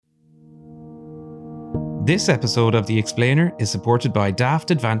This episode of The Explainer is supported by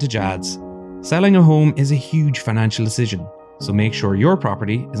Daft Advantage Ads. Selling a home is a huge financial decision, so make sure your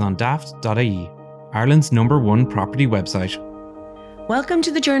property is on daft.ie, Ireland's #1 property website. Welcome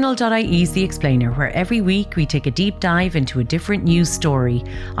to the Journal.ie's The Explainer, where every week we take a deep dive into a different news story.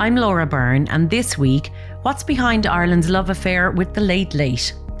 I'm Laura Byrne, and this week, what's behind Ireland's love affair with the Late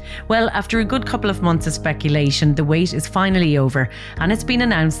Late? Well, after a good couple of months of speculation, the wait is finally over, and it's been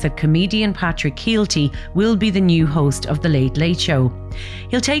announced that comedian Patrick Kielty will be the new host of The Late Late Show.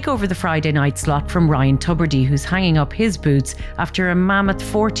 He'll take over the Friday night slot from Ryan Tubridy, who's hanging up his boots after a mammoth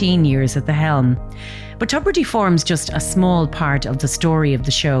 14 years at the helm. But Tubridy forms just a small part of the story of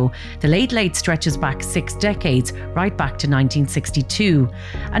the show. The Late Late stretches back 6 decades, right back to 1962.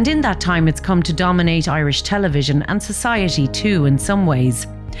 And in that time, it's come to dominate Irish television and society too, in some ways.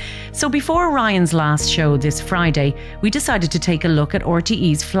 So before Ryan's last show this Friday, we decided to take a look at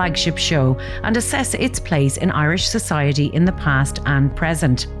RTE's flagship show and assess its place in Irish society in the past and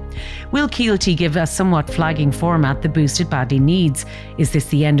present. Will Kielty give a somewhat flagging format the boost it badly needs? Is this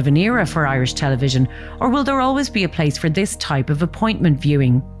the end of an era for Irish television, or will there always be a place for this type of appointment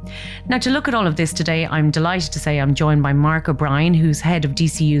viewing? Now, to look at all of this today, I'm delighted to say I'm joined by Mark O'Brien, who's head of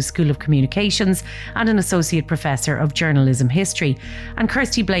DCU's School of Communications and an associate professor of journalism history, and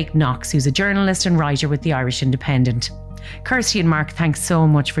Kirsty Blake-Knox, who's a journalist and writer with the Irish Independent. Kirsty and Mark, thanks so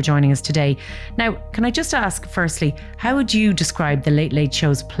much for joining us today. Now, can I just ask firstly, how would you describe the Late Late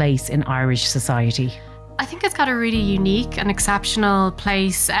Show's place in Irish society? I think it's got a really unique and exceptional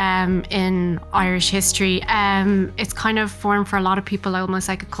place in Irish history. It's kind of formed for a lot of people almost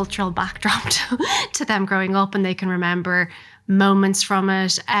like a cultural backdrop to them growing up, and they can remember moments from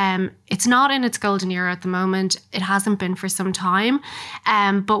it. It's not in its golden era at the moment. It hasn't been for some time.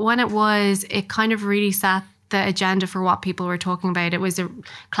 But when it was, it kind of really set the agenda for what people were talking about. It was a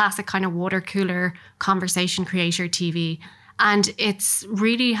classic kind of water cooler conversation creator TV. And it's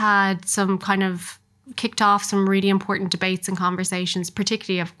really had some kind of kicked off some really important debates and conversations,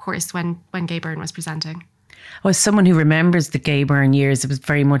 particularly, of course, when Gay Byrne was presenting. Oh, as someone who remembers the Gay Byrne years, it was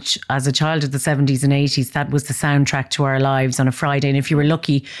very much, as a child of the 70s and 80s, that was the soundtrack to our lives on a Friday. And if you were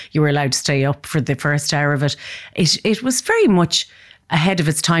lucky, you were allowed to stay up for the first hour of it. It was very much ahead of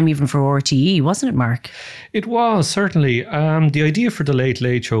its time even for RTE, wasn't it, Mark? It was, certainly. The idea for the Late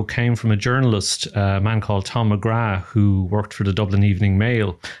Late Show came from a journalist, a man called Tom McGrath, who worked for the Dublin Evening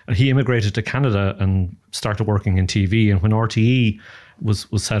Mail. And he immigrated to Canada and started working in TV. And when RTE was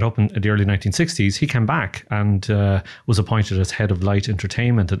set up in the early 1960s, he came back and was appointed as head of light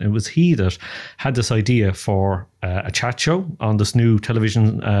entertainment. And it was he that had this idea for a chat show on this new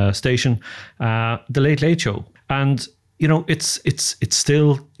television station, the Late Late Show. And you know, it's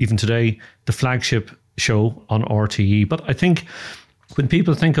still, even today, the flagship show on RTE. But I think when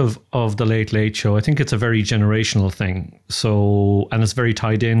people think of the Late Late Show, I think it's a very generational thing. So, and it's very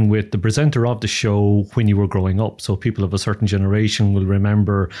tied in with the presenter of the show when you were growing up. So people of a certain generation will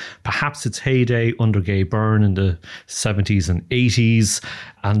remember perhaps its heyday under Gay Byrne in the 70s and 80s.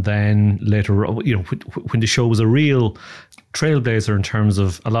 And then later, you know, when the show was a real trailblazer in terms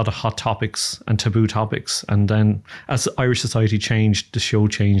of a lot of hot topics and taboo topics. And then as Irish society changed, the show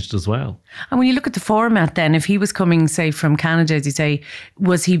changed as well. And when you look at the format then, if he was coming, say, from Canada, as you say,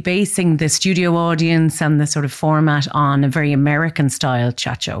 was he basing the studio audience and the sort of format on a very American style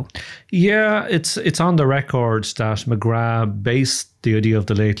chat show? Yeah, it's on the record that McGrath based the idea of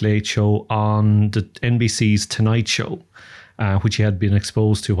the Late Late Show on the NBC's Tonight Show, which he had been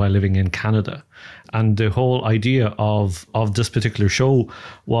exposed to while living in Canada. And the whole idea of this particular show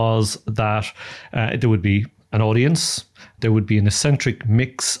was that there would be an audience, there would be an eccentric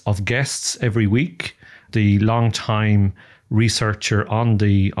mix of guests every week. The long-time researcher on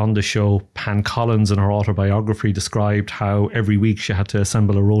the show, Pan Collins, in her autobiography, described how every week she had to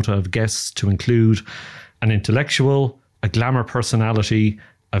assemble a rota of guests to include an intellectual, a glamour personality,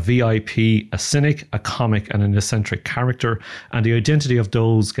 a VIP, a cynic, a comic, and an eccentric character. And the identity of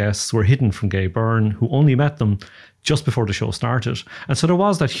those guests were hidden from Gay Byrne, who only met them just before the show started. And so there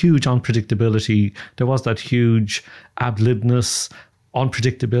was that huge unpredictability, there was that huge ad-libness,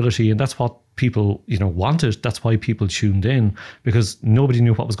 unpredictability, and that's what people, you know, wanted. That's why people tuned in, because nobody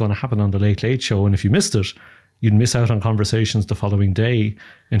knew what was going to happen on the Late Late Show. And if you missed it, you'd miss out on conversations the following day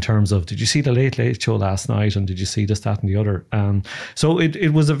in terms of, did you see the Late Late Show last night? And did you see this, that and the other? So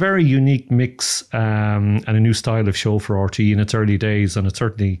it was a very unique mix and a new style of show for RTE in its early days. And it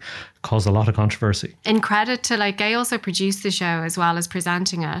certainly caused a lot of controversy. In credit to, Gay also produced the show as well as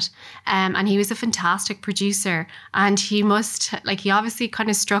presenting it. And he was a fantastic producer. And he obviously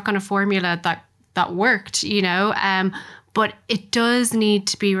kind of struck on a formula that worked, you know. But it does need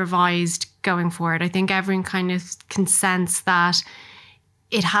to be revised going forward. I think everyone kind of can sense that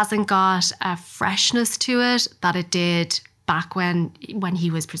it hasn't got a freshness to it that it did back when he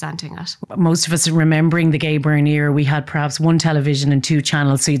was presenting it. Most of us are remembering the Gay Byrne era. We had perhaps one television and two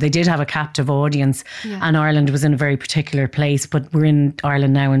channels, so they did have a captive audience, and Ireland was in a very particular place. But we're in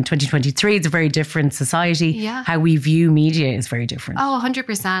Ireland now in 2023. It's a very different society. Yeah. How we view media is very different. Oh,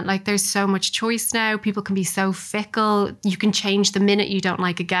 100%. Like, there's so much choice now. People can be so fickle. You can change the minute you don't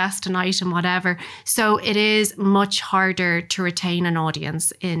like a guest, an item, whatever. So it is much harder to retain an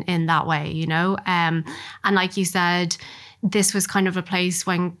audience in that way, you know? And like you said, this was kind of a place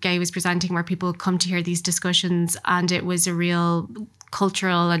when Gay was presenting where people come to hear these discussions, and it was a real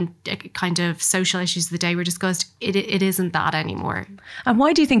cultural and kind of social issues of the day were discussed. It isn't that anymore. And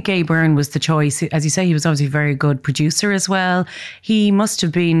why do you think Gay Byrne was the choice? As you say, he was obviously a very good producer as well. He must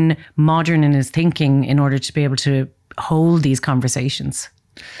have been modern in his thinking in order to be able to hold these conversations.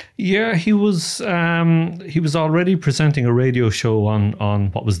 Yeah, he was already presenting a radio show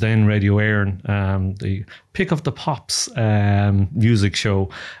on what was then Radio Éireann, the Pick Up the Pops music show.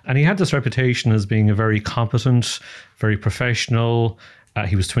 And he had this reputation as being a very competent, very professional.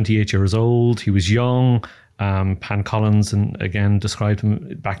 He was 28 years old. He was young. Pan Collins, and again, described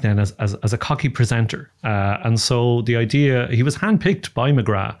him back then as a cocky presenter. And so the idea, he was handpicked by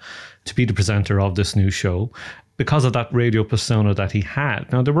McGrath to be the presenter of this new show, because of that radio persona that he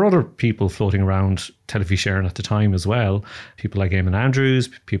had. Now, there were other people floating around Telefís at the time as well, people like Eamon Andrews,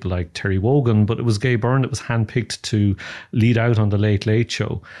 people like Terry Wogan, but it was Gay Byrne that was handpicked to lead out on the Late Late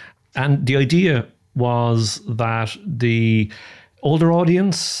Show. And the idea was that the older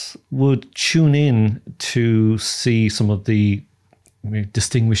audience would tune in to see some of the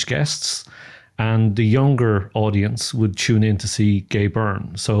distinguished guests, and the younger audience would tune in to see Gay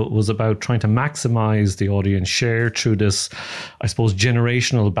Byrne. So it was about trying to maximize the audience share through this, I suppose,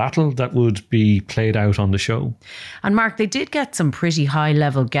 generational battle that would be played out on the show. And Mark, they did get some pretty high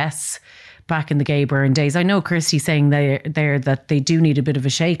level guests back in the Gay Byrne days. I know Kirsty saying there that they do need a bit of a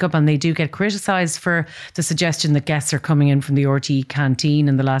shake-up, and they do get criticised for the suggestion that guests are coming in from the RTE canteen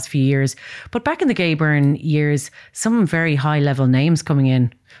in the last few years. But back in the Gay Byrne years, some very high level names coming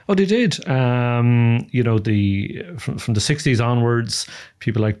in. Oh, they did. From the 60s onwards,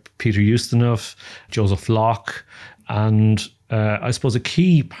 people like Peter Ustinov, Joseph Locke, and I suppose a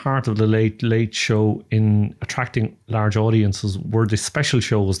key part of the Late Late Show in attracting large audiences were the special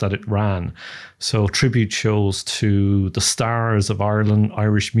shows that it ran. So tribute shows to the stars of Ireland,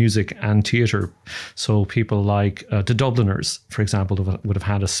 Irish music and theatre. So people like the Dubliners, for example, would have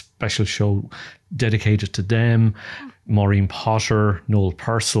had a special show dedicated to them. Maureen Potter, Noel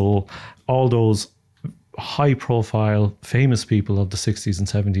Purcell, all those high-profile, famous people of the 60s and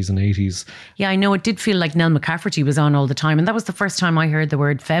 70s and 80s. Yeah, I know it did feel like Nell McCafferty was on all the time. And that was the first time I heard the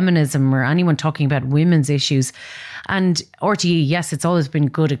word feminism or anyone talking about women's issues. And RTE, yes, it's always been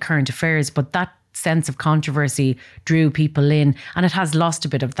good at current affairs, but that sense of controversy drew people in. And it has lost a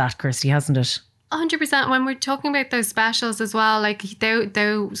bit of that, Kirsty, hasn't it? 100%. When we're talking about those specials as well, like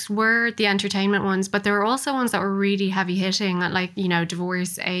those were the entertainment ones, but there were also ones that were really heavy hitting, like, you know,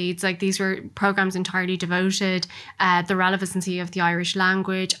 divorce, AIDS. Like, these were programs entirely devoted the relevancy of the Irish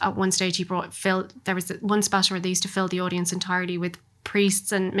language. At one stage, there was one special where they used to fill the audience entirely with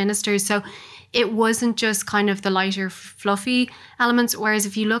priests and ministers. So it wasn't just kind of the lighter, fluffy elements. Whereas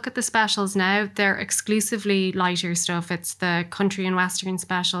if you look at the specials now, they're exclusively lighter stuff. It's the country and western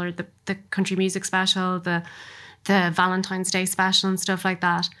special, or the country music special, the Valentine's Day special and stuff like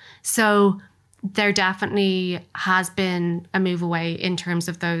that. So there definitely has been a move away in terms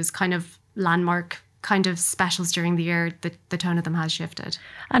of those kind of landmark kind of specials during the year. The tone of them has shifted.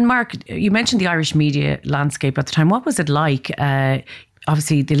 And Mark, you mentioned the Irish media landscape at the time. What was it like?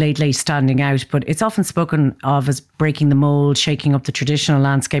 Obviously, the Late Late standing out, but it's often spoken of as breaking the mold, shaking up the traditional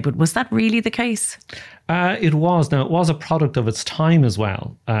landscape. But was that really the case? It was. Now, it was a product of its time as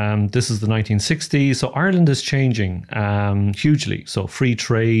well. This is the 1960s, so Ireland is changing hugely. So free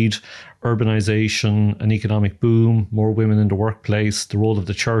trade, urbanisation, an economic boom, more women in the workplace, the role of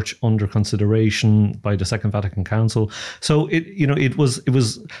the church under consideration by the Second Vatican Council. So it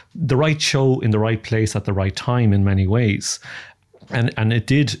was the right show in the right place at the right time in many ways. And it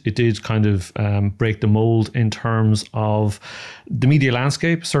did kind of break the mold in terms of the media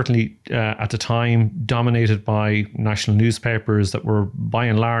landscape, certainly at the time dominated by national newspapers that were by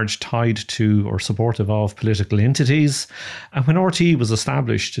and large tied to or supportive of political entities. And when RTE was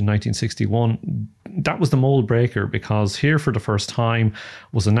established in 1961, that was the mold breaker, because here for the first time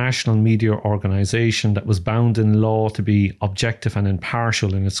was a national media organisation that was bound in law to be objective and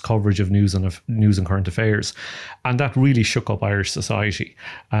impartial in its coverage of news and current affairs. And that really shook up Irish society.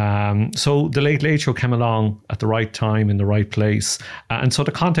 So the Late Late Show came along at the right time, in the right place. And so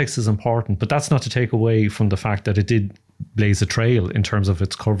the context is important, but that's not to take away from the fact that it did blaze a trail in terms of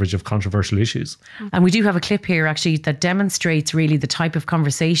its coverage of controversial issues. And we do have a clip here actually that demonstrates really the type of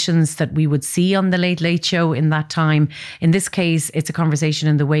conversations that we would see on the Late Late Show in that time. In this case, it's a conversation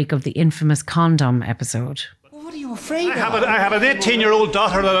in the wake of the infamous condom episode. What are you afraid of? I have an 18-year-old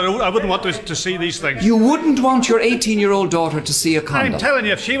daughter that I wouldn't want to see these things. You wouldn't want your 18-year-old daughter to see a condom? I'm telling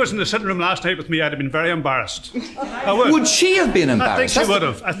you, if she was in the sitting room last night with me, I'd have been very embarrassed. I would. Would she have been embarrassed?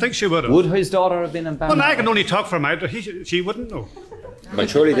 I think she would have. Would his daughter have been embarrassed? Well, I can only talk for my daughter. She wouldn't know. But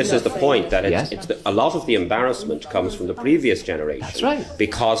surely this is the point, that a lot of the embarrassment comes from the previous generation. That's right.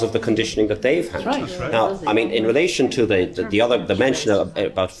 Because of the conditioning that they've had. That's right. Now, I mean, in relation to the mention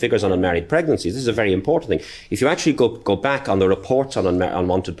about figures on unmarried pregnancies, this is a very important thing. If you actually go back on the reports on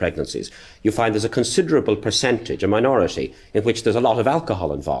unwanted pregnancies, you find there's a considerable percentage, a minority, in which there's a lot of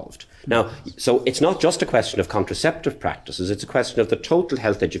alcohol involved. Now, so it's not just a question of contraceptive practices, it's a question of the total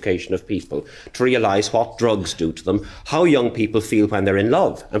health education of people to realise what drugs do to them, how young people feel when they're in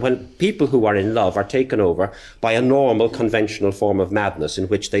love. And when people who are in love are taken over by a normal, conventional form of madness in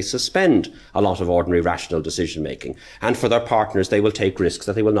which they suspend a lot of ordinary rational decision making. And for their partners, they will take risks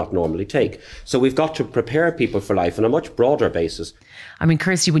that they will not normally take. So we've got to prepare people for life on a much broader basis. I mean,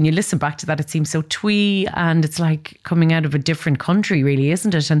 Kirsty, when you listen back to that, it seems so twee, and it's like coming out of a different country, really,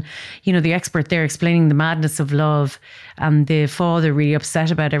 isn't it? And, you know, the expert there explaining the madness of love and the father really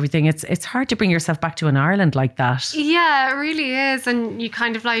upset about everything. It's hard to bring yourself back to an Ireland like that. Yeah, it really is. And you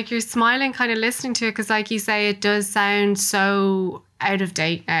kind of like, you're smiling kind of listening to it, because like you say, it does sound so out of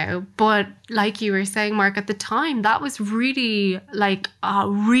date now. But like you were saying, Mark, at the time, that was really like a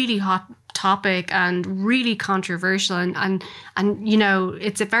really hot topic and really controversial, and you know,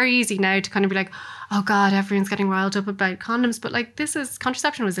 it's very easy now to kind of be like, oh God, everyone's getting riled up about condoms, but like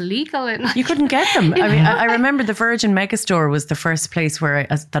contraception was illegal and you couldn't get them. I mean, I remember the Virgin Megastore was the first place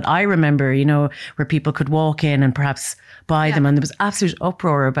that I remember, you know, where people could walk in and perhaps buy them, and there was absolute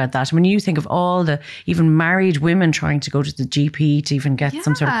uproar about that. And when you think of all the even married women trying to go to the GP to even get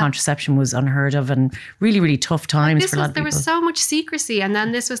some sort of contraception was unheard of, and really, really tough times for a lot of people. There was so much secrecy, and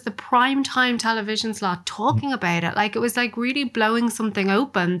then this was the prime time television slot talking about it. Like, it was like really blowing something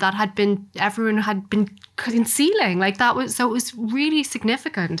open that everyone had been concealing. Like, that was, so it was really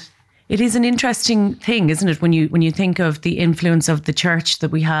significant. It is an interesting thing, isn't it, when you think of the influence of the church that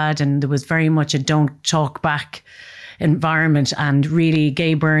we had, and there was very much a don't talk back environment, and really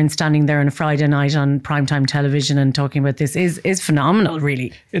Gay Byrne standing there on a Friday night on primetime television and talking about this is phenomenal,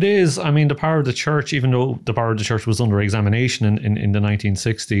 really. It is. I mean, the power of the church, even though the power of the church was under examination in the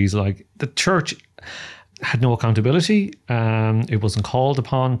 1960s, like, the church had no accountability. It wasn't called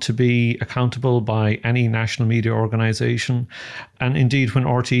upon to be accountable by any national media organisation. And indeed, when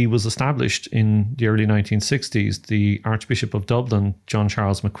RTE was established in the early 1960s, the Archbishop of Dublin, John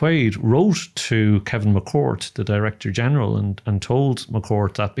Charles McQuaid, wrote to Kevin McCourt, the Director General, and told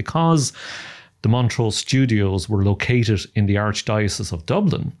McCourt that because the Montrose studios were located in the Archdiocese of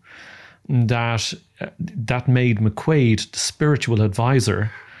Dublin, that made McQuaid the spiritual advisor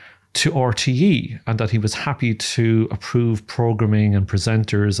to RTE, and that he was happy to approve programming and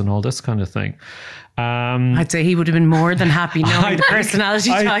presenters and all this kind of thing. I'd say he would have been more than happy knowing the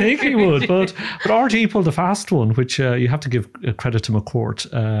personality type. I think he would, but RTE pulled a fast one, which you have to give credit to McCourt.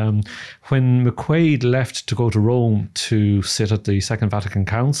 When McQuaid left to go to Rome to sit at the Second Vatican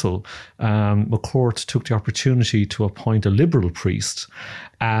Council, McCourt took the opportunity to appoint a liberal priest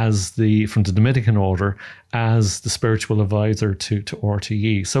from the Dominican order as the spiritual advisor to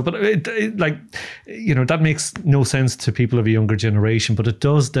RTE. So, but that makes no sense to people of a younger generation, but it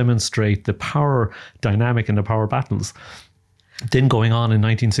does demonstrate the power dynamic and the power battles then going on in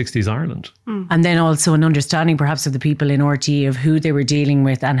 1960s Ireland. And then also an understanding perhaps of the people in RTE of who they were dealing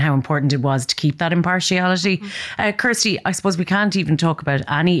with and how important it was to keep that impartiality. Kirsty, I suppose we can't even talk about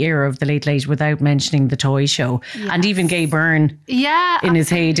any era of the Late Late without mentioning the Toy Show. Yes. And even Gay Byrne in his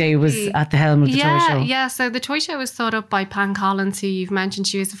heyday was at the helm of the Toy Show. Yeah, so the Toy Show was thought up by Pam Collins, who you've mentioned.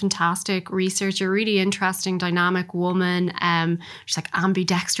 She was a fantastic researcher, really interesting, dynamic woman. She's like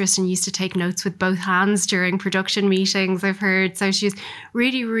ambidextrous and used to take notes with both hands during production meetings, I've heard. So she's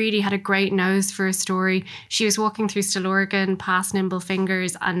really, really had a great nose for a story. She was walking through Stillorgan past Nimble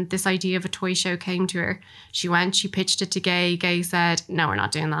Fingers, and this idea of a toy show came to her. She went, she pitched it to Gay. Gay said, no, we're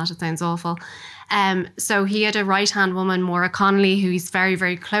not doing that. It sounds awful. So he had a right-hand woman, Maura Connolly, who he's very,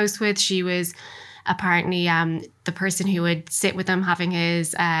 very close with. She was apparently the person who would sit with him having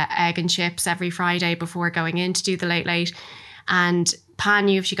his egg and chips every Friday before going in to do the Late Late, and Pa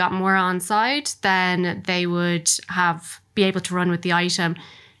knew if she got more on side, then they would be able to run with the item.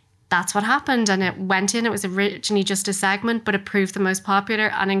 That's what happened, and it went in. It was originally just a segment, but it proved the most popular,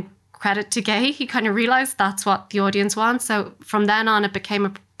 and in credit to Gay, he kind of realised that's what the audience wants. So from then on, it became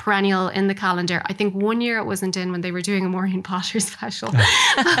a perennial in the calendar. I think one year it wasn't in when they were doing a Maureen Potter special.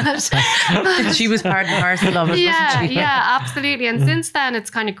 She was part and parcel of it, wasn't she? Yeah, absolutely. And since then, it's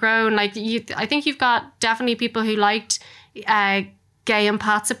kind of grown. Like I think you've got definitely people who liked Gay and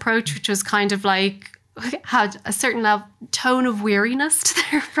Pat's approach, which was kind of like had a certain tone of weariness to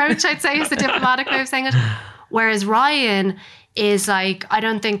their approach, I'd say, is the diplomatic way of saying it. Whereas Ryan is like, I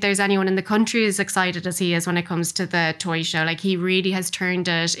don't think there's anyone in the country as excited as he is when it comes to the toy show. Like, he really has turned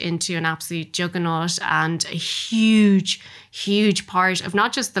it into an absolute juggernaut and a huge part of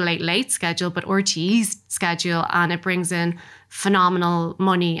not just the Late Late schedule, but RTE's schedule. And it brings in phenomenal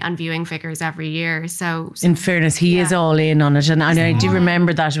money and viewing figures every year. So in fairness, he is all in on it. And I do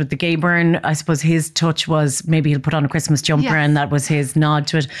remember that with the Gay Byrne, I suppose his touch was maybe he'll put on a Christmas jumper and that was his nod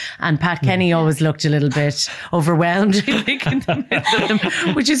to it. And Pat Kenny always looked a little bit overwhelmed, like, in the middle of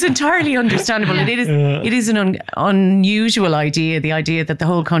them, which is entirely understandable. It is an unusual idea, the idea that the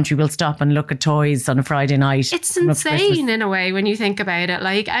whole country will stop and look at toys on a Friday night. It's insane in a way when you think about it.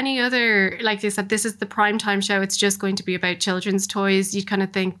 Like any other, like you said, this is the primetime show. It's just going to be about children's toys. You kind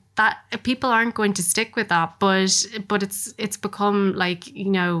of think that people aren't going to stick with that, but it's become, like, you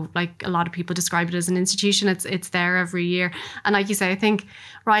know, like a lot of people describe it as an institution. It's there every year, and like you say, I think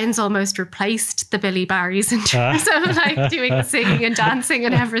Ryan's almost replaced the Billy Barrys in terms of like doing the singing and dancing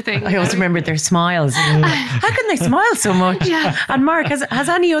and everything. I always remember their smiles. How can they smile so much? Yeah. And Mark, has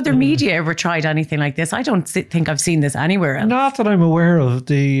any other media ever tried anything like this? I don't think I've seen this anywhere else. Not that I'm aware of.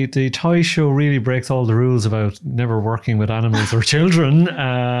 The toy show really breaks all the rules about never working with animals or children.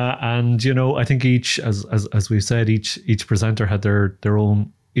 And, you know, I think as we've said, each presenter had their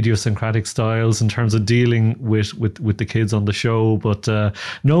own idiosyncratic styles in terms of dealing with the kids on the show. But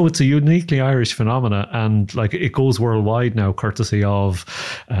no, it's a uniquely Irish phenomena, and like it goes worldwide now, courtesy of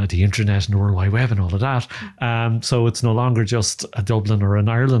the internet and the World Wide Web and all of that. So it's no longer just a Dublin or an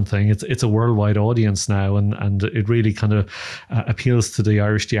Ireland thing. It's a worldwide audience now, and it really kind of appeals to the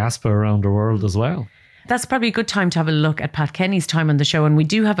Irish diaspora around the world as well. That's probably a good time to have a look at Pat Kenny's time on the show. And we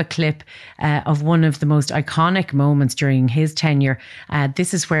do have a clip of one of the most iconic moments during his tenure.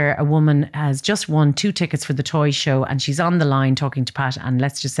 This is where a woman has just won 2 tickets for the toy show, and she's on the line talking to Pat, and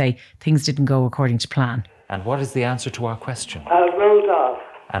let's just say things didn't go according to plan. And what is the answer to our question? Roald Dahl.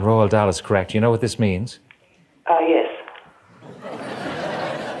 And Roald Dahl is correct. You know what this means? Yes.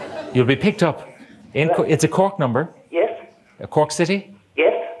 You'll be picked up. It's a Cork number. Yes. A Cork City?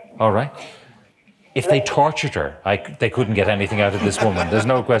 Yes. All right. If they tortured her, they couldn't get anything out of this woman. There's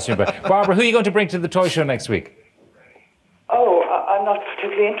no question about it. Barbara, who are you going to bring to the toy show next week? Oh, I'm not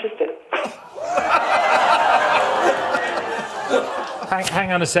particularly interested.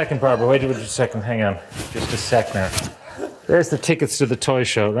 Hang on a second, Barbara. Wait a second. Hang on. Just a sec now. There's the tickets to the toy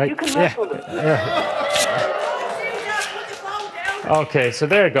show, right? You can raffle them. Okay, so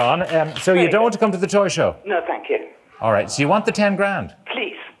they're gone. So you don't want to come to the toy show? No, thank you. All right, so you want the 10 grand?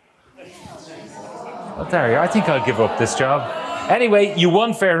 Please. Well, there you are. I think I'll give up this job. Anyway, you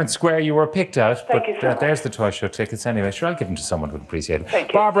won fair and square. You were picked out. Thank you so much. There's the toy show tickets anyway. Sure, I'll give them to someone who would appreciate it. Thank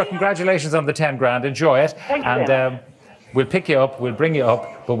you. Barbara, congratulations on the 10 grand. Enjoy it. Thank you and very much. we'll pick you up. We'll bring you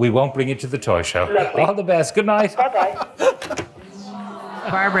up, but we won't bring you to the toy show. Lovely. All the best. Good night. Bye-bye.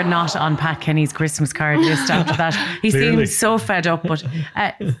 Barbara not on Pat Kenny's Christmas card list after that. He seems so fed up. But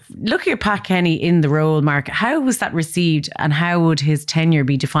look at Pat Kenny in the role, Mark. How was that received, and how would his tenure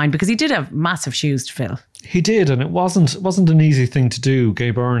be defined? Because he did have massive shoes to fill. He did, and it wasn't an easy thing to do.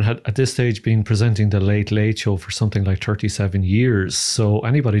 Gay Byrne had at this stage been presenting the Late Late Show for something like 37 years, so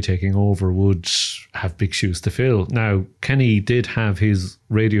anybody taking over would have big shoes to fill. Now, Kenny did have his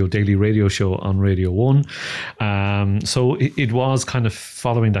daily radio show on Radio 1, so it was kind of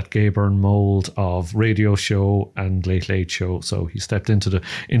following that Gay Byrne mould of radio show and Late Late Show. So he stepped into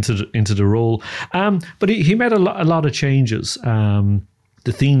the role, but he made a lot of changes.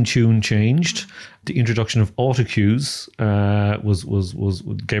 The theme tune changed. The introduction of autocues was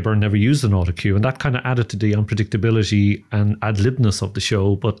Gay Byrne never used an autocue, and that kind of added to the unpredictability and ad-libness of the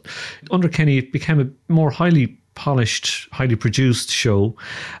show. But under Kenny, it became a more highly polished, highly produced show.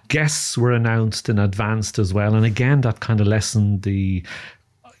 Guests were announced in advance as well, and again that kind of lessened the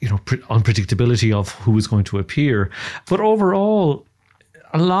unpredictability of who was going to appear. But overall,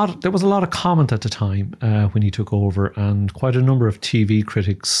 there was a lot of comment at the time when he took over, and quite a number of TV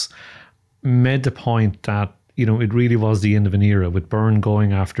critics made the point that, you know, it really was the end of an era with Byrne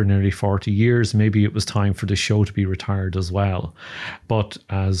going after nearly 40 years. Maybe it was time for the show to be retired as well. But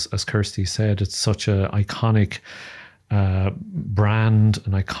as Kirsty said, it's such an iconic brand,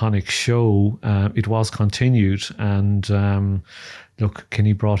 an iconic show. It was continued, and look,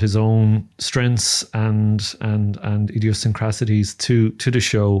 Kenny brought his own strengths and idiosyncrasies to the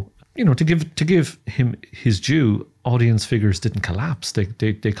show. You know, to give him his due, audience figures didn't collapse. They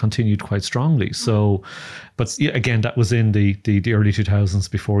continued quite strongly. So, but yeah, again, that was in the early 2000s,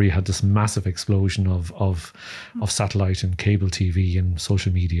 before you had this massive explosion of satellite and cable TV and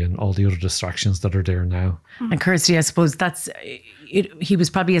social media and all the other distractions that are there now. And Kirsty, I suppose that's it. He was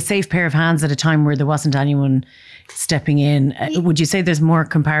probably a safe pair of hands at a time where there wasn't anyone stepping in. Would you say there's more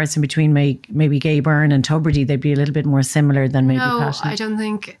comparison between maybe Gay Byrne and Tubridy? They'd be a little bit more similar than maybe No, Pat? I don't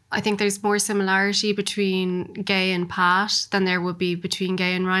think. I think there's more similarity between Gay and Pat than there would be between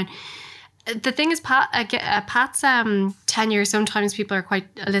Gay and Ryan. The thing is, Pat's tenure, sometimes people are quite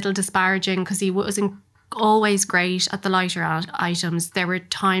a little disparaging because he wasn't always great at the lighter items. There were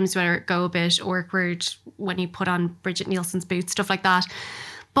times where it go a bit awkward when he put on Bridget Nielsen's boots, stuff like that.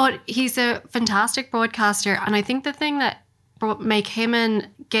 But he's a fantastic broadcaster. And I think the thing that make him and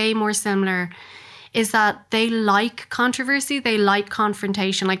Gay more similar is that they like controversy, they like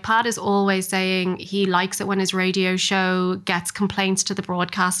confrontation. Like Pat is always saying he likes it when his radio show gets complaints to the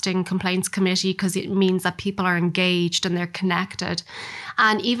Broadcasting Complaints Committee, because it means that people are engaged and they're connected.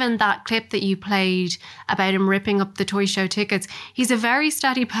 And even that clip that you played about him ripping up the toy show tickets, he's a very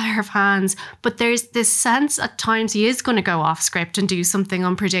steady pair of hands, but there's this sense at times he is going to go off script and do something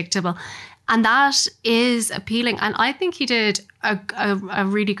unpredictable. And that is appealing. And I think he did a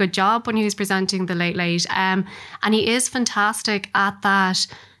really good job when he was presenting The Late Late. And he is fantastic at that,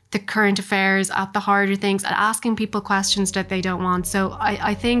 the current affairs, at the harder things, at asking people questions that they don't want. So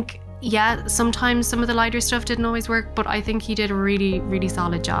I think, yeah, sometimes some of the lighter stuff didn't always work, but I think he did a really, really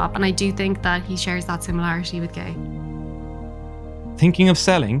solid job. And I do think that he shares that similarity with Gay. Thinking of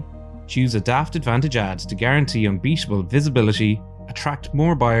selling? Choose a Daft Advantage ad to guarantee unbeatable visibility, attract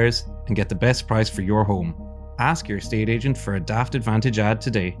more buyers, and get the best price for your home. Ask your estate agent for a Daft Advantage ad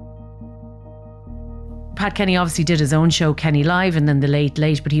today. Pat Kenny obviously did his own show, Kenny Live, and then The Late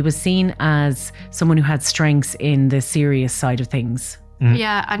Late, but he was seen as someone who had strengths in the serious side of things.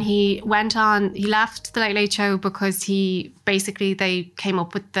 Yeah, and he left The Late Late Show because they came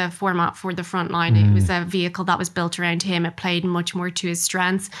up with the format for the Frontline. It was a vehicle that was built around him. It played much more to his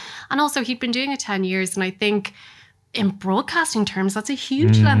strengths. And also he'd been doing it 10 years, and I think in broadcasting terms, that's a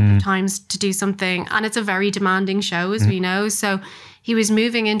huge length of times to do something. And it's a very demanding show, as we know. So he was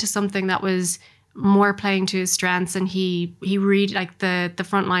moving into something that was more playing to his strengths, and he really, like, the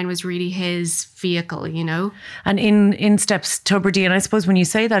Frontline was really his vehicle, you know. And in steps Tubridy, and I suppose when you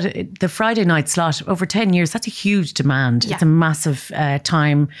say that, the Friday night slot over 10 years, that's a huge demand. Yeah. It's a massive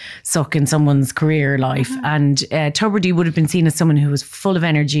time suck in someone's career life. And Tubridy would have been seen as someone who was full of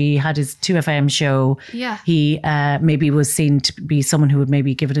energy, had his 2FM show. Yeah. He maybe was seen to be someone who would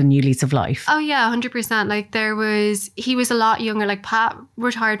maybe give it a new lease of life. Oh yeah, 100%. Like he was a lot younger. Like Pat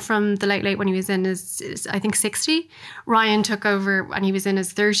retired from The Late Late when he was in his I think 60. Ryan took over when he was in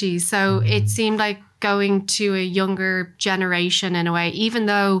his 30s. So it seemed like going to a younger generation in a way, even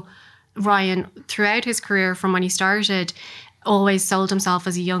though Ryan, throughout his career from when he started, always sold himself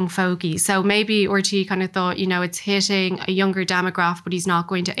as a young fogey. So maybe RTÉ kind of thought, you know, it's hitting a younger demographic, but he's not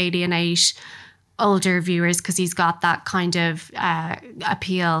going to alienate older viewers because he's got that kind of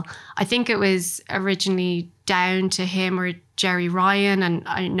appeal. I think it was originally down to him or Jerry Ryan, and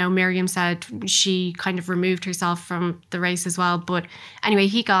I know Miriam said she kind of removed herself from the race as well. But anyway,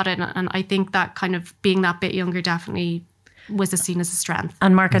 he got it, and I think that kind of being that bit younger definitely was seen as a strength.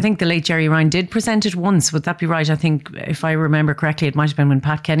 And Mark, I think the late Jerry Ryan did present it once. Would that be right? I think, if I remember correctly, it might have been when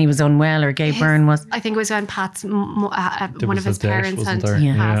Pat Kenny was unwell or Gay Byrne was. I think it was when Pat's one of his parents had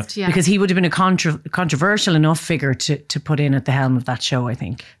passed. Yeah. Because he would have been a controversial enough figure to put in at the helm of that show, I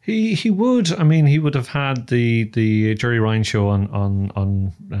think. He would. I mean, he would have had the Jerry Ryan show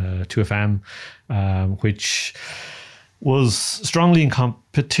on 2FM, which was strongly in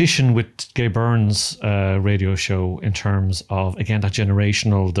competition with Gay Byrne's radio show in terms of, again, that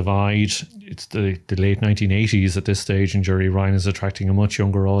generational divide. It's the late 1980s at this stage, and Jerry Ryan is attracting a much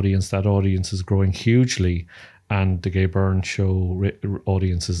younger audience. That audience is growing hugely, and the Gay Byrne show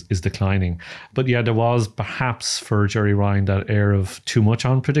audience is declining. But yeah, there was perhaps for Jerry Ryan that air of too much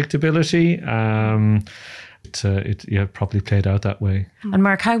unpredictability. It probably played out that way. And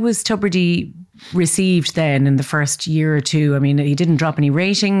Mark, how was Tubridy received then in the first year or two? I mean, he didn't drop any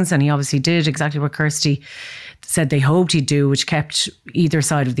ratings, and he obviously did exactly what Kirsty said they hoped he'd do, which kept either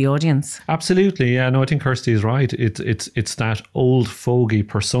side of the audience. Absolutely. Yeah, no, I think Kirsty is right. It's that old fogey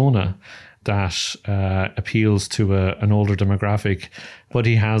persona that appeals to an older demographic, but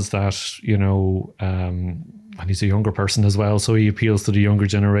he has that, and he's a younger person as well, so he appeals to the younger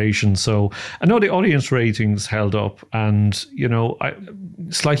generation. So I know the audience ratings held up, and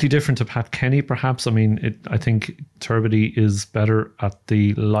slightly different to Pat Kenny, perhaps. I mean, I think Turbiddy is better at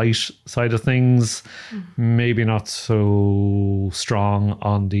the light side of things, maybe not so strong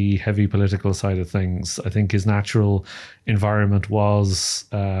on the heavy political side of things. I think his natural environment was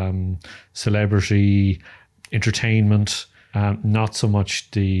celebrity, entertainment, not so much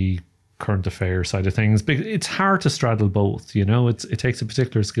the current affairs side of things. But it's hard to straddle both, it takes a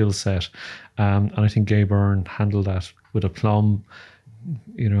particular skill set, and I think Gay Byrne handled that with aplomb.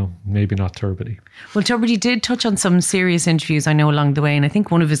 Maybe not Turbiddy. Well, Turbiddy did touch on some serious interviews, I know, along the way, and I think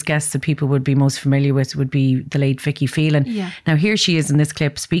one of his guests that people would be most familiar with would be the late Vicky Phelan. Yeah. Now here she is in this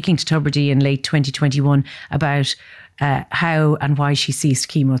clip speaking to Turbiddy in late 2021 about how and why she ceased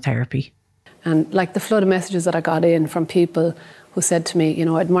chemotherapy. And like the flood of messages that I got in from people who said to me,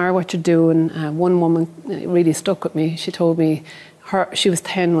 I admire what you're doing. One woman really stuck with me. She told me she was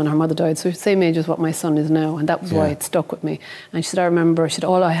 10 when her mother died, so same age as what my son is now, and that was why it stuck with me. And she said, I remember, she said,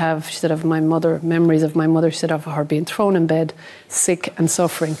 all I have, she said, of my mother, memories of my mother, she said, of her being thrown in bed, sick and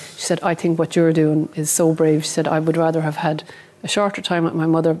suffering. She said, I think what you're doing is so brave. She said, I would rather have had a shorter time with my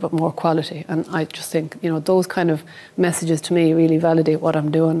mother, but more quality. And I just think, those kind of messages to me really validate what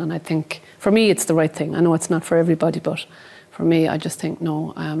I'm doing. And I think, for me, it's the right thing. I know it's not for everybody, but for me, I just think,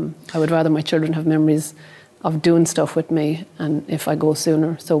 no, I would rather my children have memories of doing stuff with me, and if I go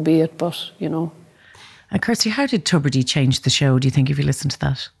sooner, so be it, but, And Kirsty, how did Turbiddy change the show, do you think, if you listen to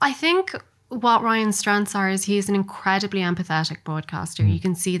that? I think what Ryan's strengths are is he's an incredibly empathetic broadcaster. You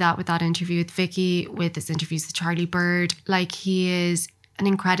can see that with that interview with Vicky, with his interviews with Charlie Bird. Like, he is an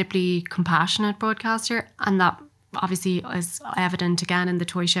incredibly compassionate broadcaster, and that obviously is evident again in the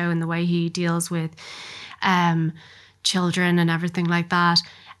toy show and the way he deals with children and everything like that.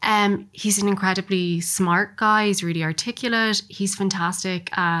 He's an incredibly smart guy. He's really articulate. He's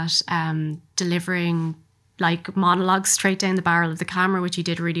fantastic at delivering like monologues straight down the barrel of the camera, which he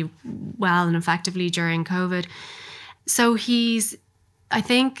did really well and effectively during COVID. So I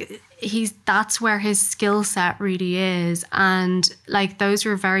think that's where his skill set really is. And like, those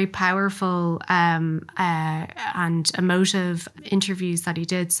were very powerful and emotive interviews that he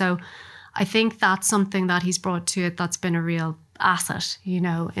did. So I think that's something that he's brought to it that's been a real asset, in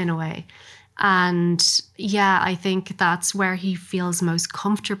a way. And yeah, I think that's where he feels most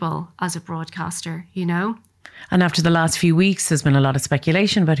comfortable as a broadcaster, And after the last few weeks, there's been a lot of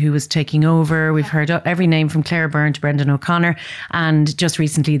speculation about who was taking over. We've heard every name from Claire Byrne to Brendan O'Connor. And just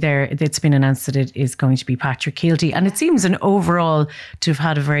recently it's been announced that it is going to be Patrick Keelty. And it seems overall to have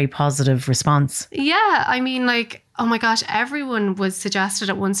had a very positive response. Yeah, I mean, like, oh my gosh, everyone was suggested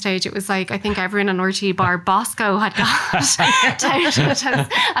at one stage. It was like, I think everyone on RTÉ bar Bosco had got touted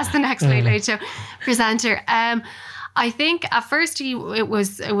as the next Late Late Show presenter. I think at first it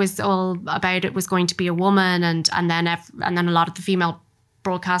was all about it was going to be a woman, and then a lot of the female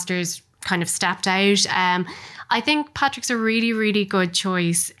broadcasters kind of stepped out. I think Patrick's a really, really good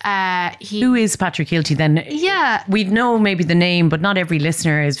choice. Who is Patrick Keelty then? Yeah. We'd know maybe the name, but not every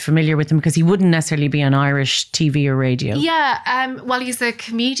listener is familiar with him because he wouldn't necessarily be on Irish TV or radio. Yeah. Well, he's a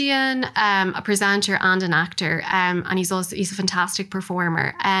comedian, a presenter and an actor. And he's a fantastic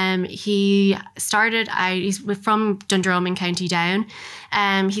performer. He started out, he's from Dundrum in County Down.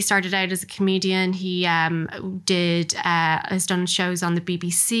 He started out as a comedian. He has done shows on the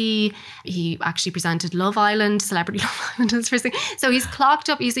BBC. He actually presented Love Island, Celebrity Love Island as first thing. So he's clocked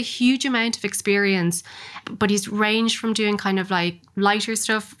up, he's a huge amount of experience, but he's ranged from doing kind of like lighter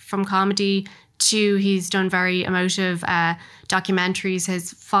stuff from comedy to he's done very emotive documentaries.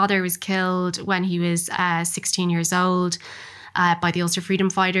 His father was killed when he was 16 years old by the Ulster Freedom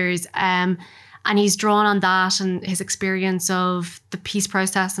Fighters. And he's drawn on that and his experience of the peace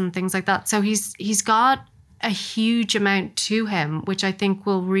process and things like that. So he's got a huge amount to him, which I think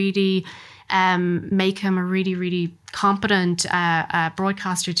will really make him a really, really competent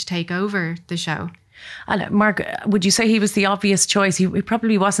broadcaster to take over the show. And Mark, would you say he was the obvious choice? He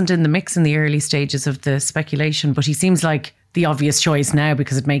probably wasn't in the mix in the early stages of the speculation, but he seems like the obvious choice now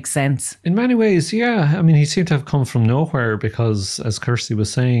because it makes sense. In many ways, yeah. I mean, he seemed to have come from nowhere because, as Kirsty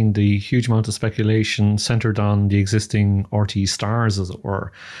was saying, the huge amount of speculation centred on the existing RTÉ stars, as it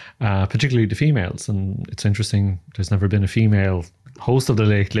were, particularly the females. And it's interesting, there's never been a female host of the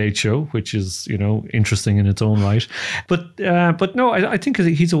Late Late Show, which is, you know, interesting in its own right. But no, I think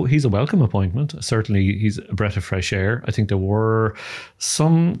he's a welcome appointment. Certainly, he's a breath of fresh air. I think there was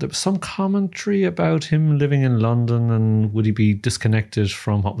some commentary about him living in London and would he be disconnected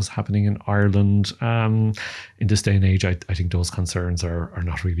from what was happening in Ireland. In this day and age, I think those concerns are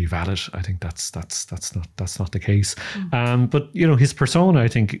not really valid. I think that's not the case. But you know, his persona, I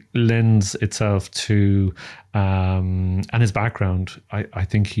think, lends itself to and his background. I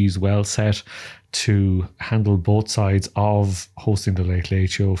think he's well set to handle both sides of hosting the Late Late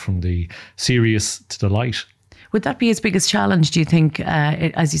Show, from the serious to the light. Would that be his biggest challenge, do you think?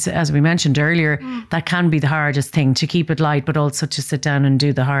 As we mentioned earlier, that can be the hardest thing, to keep it light, but also to sit down and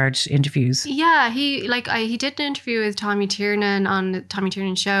do the hard interviews. Yeah, he did an interview with Tommy Tiernan on the Tommy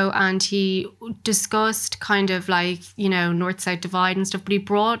Tiernan Show, and he discussed kind of like, you know, North-South divide and stuff, but he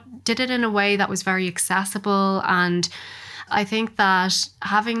did it in a way that was very accessible. And I think that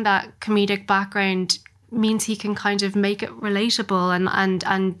having that comedic background means he can kind of make it relatable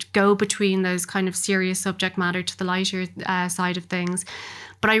and go between those kind of serious subject matter to the lighter side of things.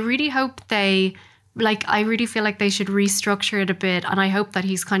 But I really hope I really feel like they should restructure it a bit, and I hope that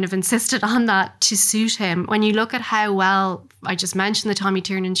he's kind of insisted on that to suit him. When you look at how well, I just mentioned, the Tommy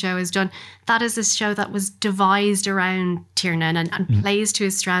Tiernan Show is done, that is a show that was devised around Tiernan and plays to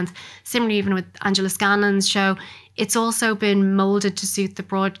his strength. Similarly, even with Angela Scanlon's show, it's also been moulded to suit the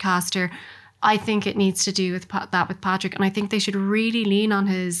broadcaster. I think it needs to do with that with Patrick, and I think they should really lean on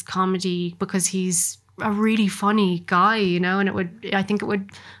his comedy, because he's a really funny guy, you know, and I think it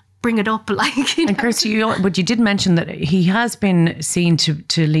would bring it up, like, you know. And Kirsty, but you did mention that he has been seen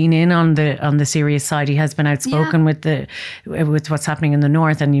to lean in on the serious side. He has been outspoken with what's happening in the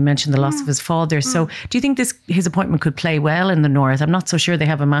North, and you mentioned the loss of his father. So do you think his appointment could play well in the North? I'm not so sure they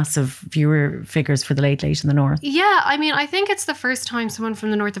have a massive viewer figures for the Late Late in the North. Yeah, I mean, I think it's the first time someone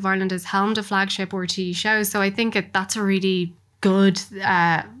from the North of Ireland has helmed a flagship RTÉ show, so I think that's a really good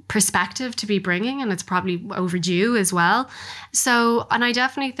perspective to be bringing, and it's probably overdue as well. So, and I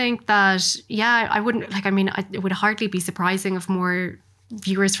definitely think that, it would hardly be surprising if more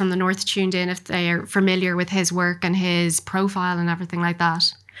viewers from the North tuned in if they are familiar with his work and his profile and everything like that.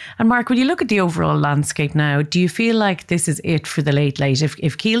 And Mark, when you look at the overall landscape now, do you feel like this is it for the Late Late?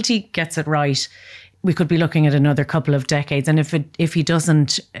 If Keelty gets it right, we could be looking at another couple of decades, and if he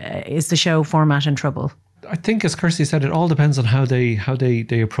doesn't, is the show format in trouble? I think, as Kirsty said, it all depends on how they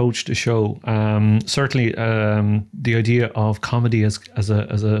approach the show. Certainly, the idea of comedy as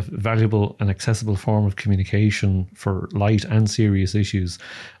a valuable and accessible form of communication for light and serious issues,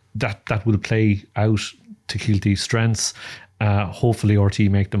 that will play out to Keelty's strengths. Hopefully, RTÉ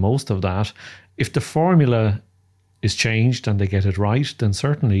make the most of that. If the formula is changed and they get it right, then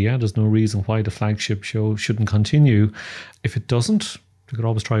certainly, there's no reason why the flagship show shouldn't continue. If it doesn't, they could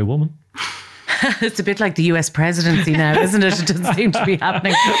always try a woman. It's a bit like the US presidency now, isn't it? It doesn't seem to be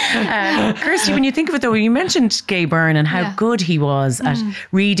happening. Kirsty, when you think of it though, you mentioned Gay Byrne and how good he was at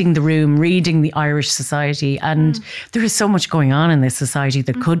reading the room, reading the Irish society. And there is so much going on in this society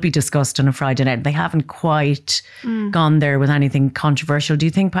that could be discussed on a Friday night. They haven't quite gone there with anything controversial. Do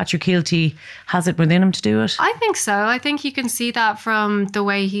you think Patrick Keelty has it within him to do it? I think so. I think you can see that from the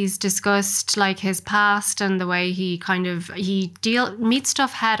way he's discussed like his past and the way he kind of meets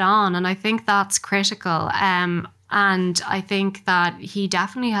stuff head on. And I think that's critical. And I think that he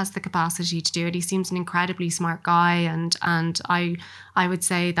definitely has the capacity to do it. He seems an incredibly smart guy, and I would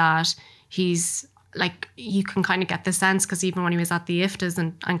say that he's like, you can kind of get the sense, because even when he was at the IFTAs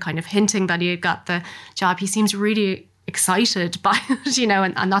and kind of hinting that he had got the job, he seems really excited by it, you know,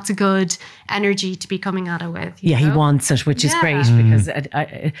 and that's a good energy to be coming at it with. Yeah, he wants it, which is great, because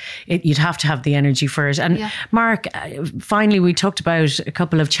you'd have to have the energy for it. And Mark, finally, we talked about a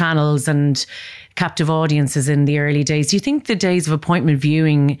couple of channels and captive audiences in the early days. Do you think the days of appointment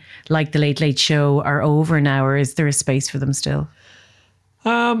viewing like the Late Late Show are over now, or is there a space for them still?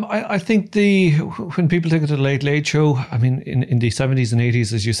 I think when people think of the Late Late Show, I mean, in the 70s and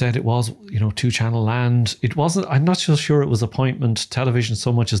 80s, as you said, it was, you know, 2-channel land. It wasn't, I'm not so sure it was appointment television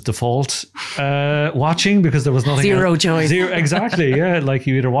so much as default watching, because there was nothing Zero choice. Exactly, yeah. Like,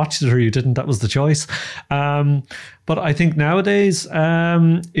 you either watched it or you didn't. That was the choice. But I think nowadays,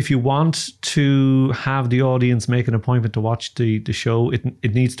 if you want to have the audience make an appointment to watch the show,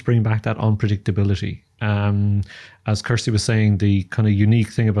 it needs to bring back that unpredictability. As Kirsty was saying, the kind of unique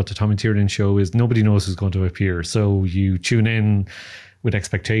thing about the Tommy Tiernan Show is nobody knows who's going to appear. So you tune in with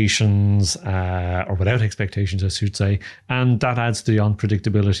expectations, or without expectations, I should say, and that adds to the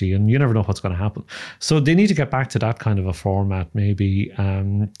unpredictability, and you never know what's going to happen. So they need to get back to that kind of a format, maybe,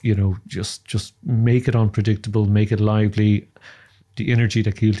 you know, just make it unpredictable, make it lively, the energy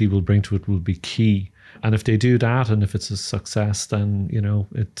that Keelty will bring to it will be key. And if they do that, and if it's a success, then, you know,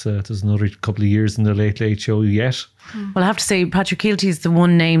 there's another couple of years in the Late Show yet. Well, I have to say, Patrick Keelty is the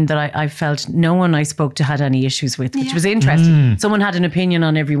one name that I felt no one I spoke to had any issues with, which was interesting. Someone had an opinion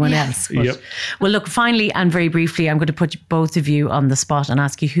on everyone else. But, well, look, finally and very briefly, I'm going to put both of you on the spot and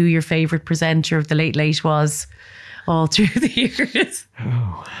ask you who your favourite presenter of the Late was all through the years.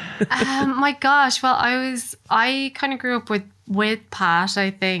 My gosh, well, I kind of grew up with Pat, I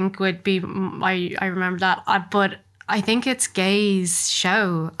think would be, I remember that, but I think it's Gay's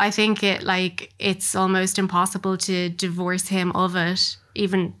show. I think it's almost impossible to divorce him of it,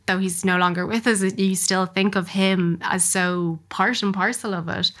 even though he's no longer with us. You still think of him as so part and parcel of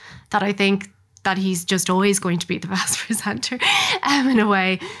it, that I think that he's just always going to be the best presenter, in a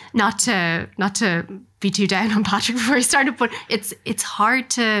way. Not to be too down on Patrick before he started, but it's hard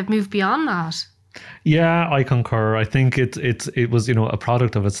to move beyond that. Yeah, I concur. I think it was, you know, a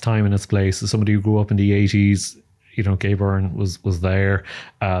product of its time and its place. As somebody who grew up in the 80s, you know, Gay Byrne was there.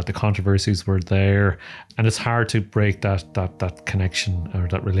 The controversies were there, and it's hard to break that connection or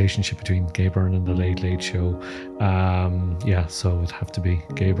that relationship between Gay Byrne and the Late Show. So it'd have to be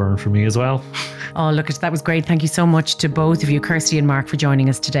Gay Byrne for me as well. Oh, look, that was great. Thank you so much to both of you, Kirsty and Mark, for joining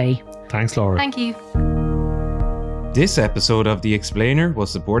us today. Thanks, Laura. Thank you. This episode of The Explainer was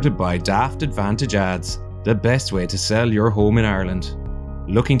supported by Daft Advantage Ads, the best way to sell your home in Ireland.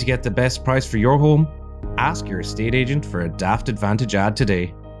 Looking to get the best price for your home? Ask your estate agent for a Daft Advantage ad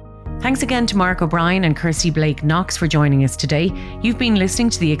today. Thanks again to Mark O'Brien and Kirsty Blake Knox for joining us today. You've been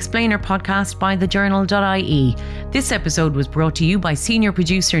listening to the Explainer podcast by thejournal.ie. This episode was brought to you by senior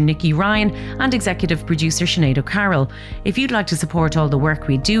producer Nikki Ryan and executive producer Sinead O'Carroll. If you'd like to support all the work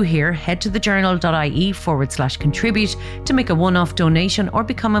we do here, head to thejournal.ie/contribute to make a one-off donation or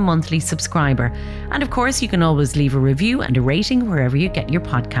become a monthly subscriber. And of course, you can always leave a review and a rating wherever you get your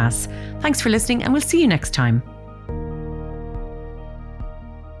podcasts. Thanks for listening, and we'll see you next time.